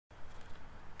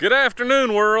Good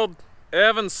afternoon, world.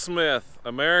 Evan Smith,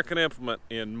 American Implement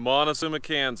in Montezuma,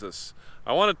 Kansas.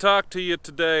 I want to talk to you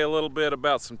today a little bit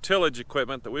about some tillage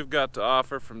equipment that we've got to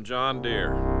offer from John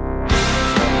Deere.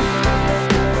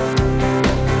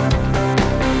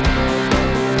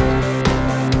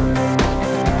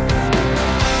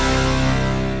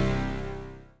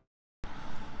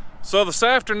 So this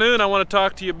afternoon I want to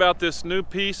talk to you about this new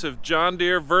piece of John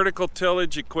Deere vertical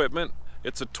tillage equipment.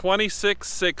 It's a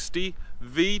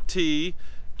 2660VT,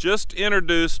 just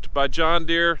introduced by John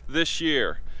Deere this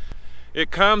year.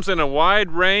 It comes in a wide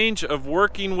range of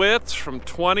working widths from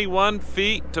 21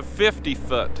 feet to 50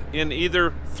 foot in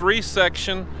either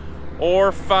 3-section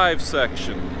or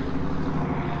 5-section.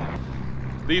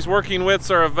 These working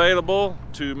widths are available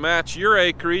to match your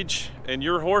acreage and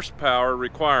your horsepower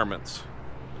requirements.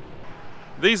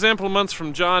 These implements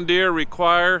from John Deere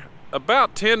require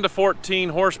about 10 to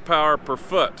 14 horsepower per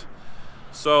foot.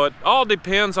 So it all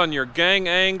depends on your gang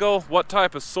angle, what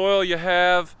type of soil you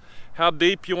have, how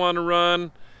deep you want to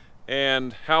run,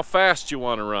 and how fast you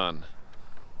want to run.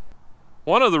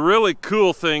 One of the really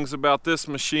cool things about this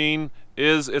machine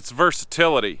is its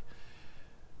versatility.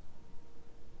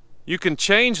 You can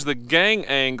change the gang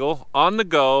angle on the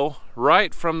go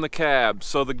right from the cab.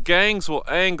 So the gangs will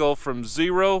angle from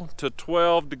 0 to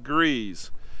 12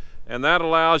 degrees. And that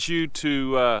allows you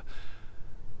to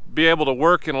be able to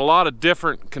work in a lot of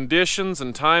different conditions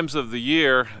and times of the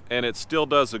year, and it still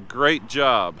does a great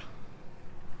job.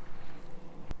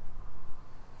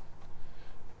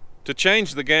 To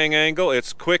change the gang angle,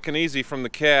 it's quick and easy from the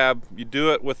cab. You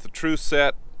do it with the true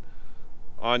set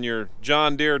on your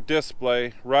John Deere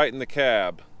display right in the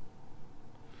cab.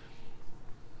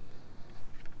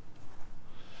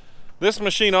 This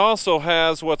machine also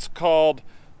has what's called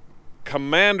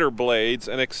commander blades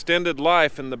and extended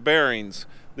life in the bearings.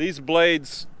 These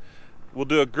blades will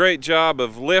do a great job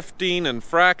of lifting and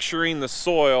fracturing the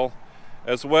soil,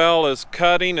 as well as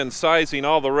cutting and sizing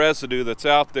all the residue that's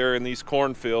out there in these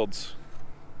cornfields.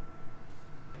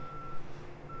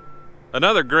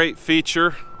 Another great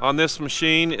feature on this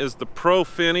machine is the Pro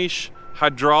Finish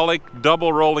hydraulic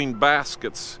double rolling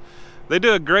baskets. They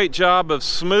do a great job of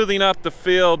smoothing up the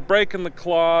field, breaking the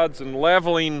clods, and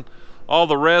leveling all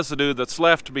the residue that's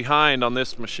left behind on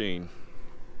this machine.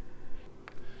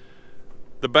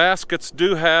 The baskets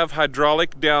do have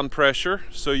hydraulic down pressure,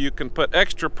 so you can put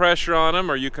extra pressure on them,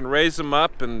 or you can raise them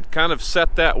up and kind of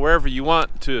set that wherever you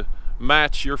want to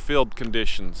match your field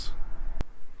conditions.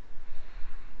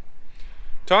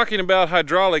 Talking about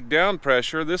hydraulic down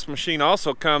pressure, this machine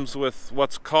also comes with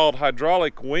what's called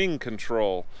hydraulic wing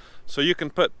control. So you can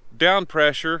put down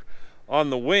pressure on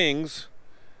the wings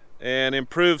and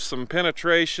improve some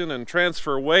penetration and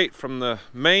transfer weight from the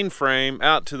main frame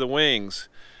out to the wings.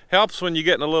 Helps when you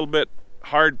get in a little bit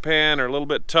hard pan or a little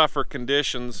bit tougher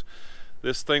conditions.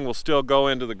 This thing will still go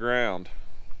into the ground.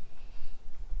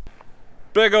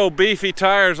 Big old beefy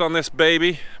tires on this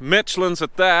baby, Michelin's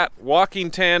at that, walking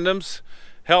tandems.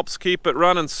 Helps keep it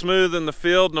running smooth in the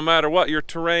field no matter what your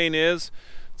terrain is.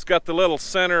 It's got the little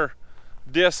center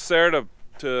discs there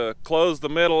to close the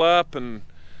middle up and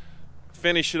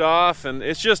finish it off, and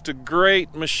it's just a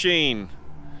great machine.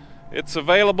 It's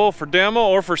available for demo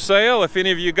or for sale. If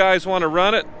any of you guys want to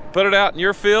run it, put it out in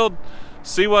your field,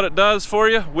 see what it does for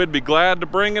you, we'd be glad to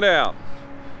bring it out.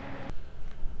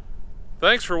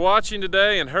 Thanks for watching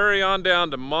today, and hurry on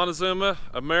down to Montezuma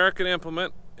American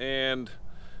Implement and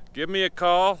give me a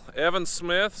call, Evan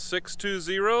Smith,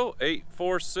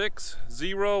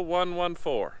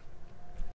 620-846-0114.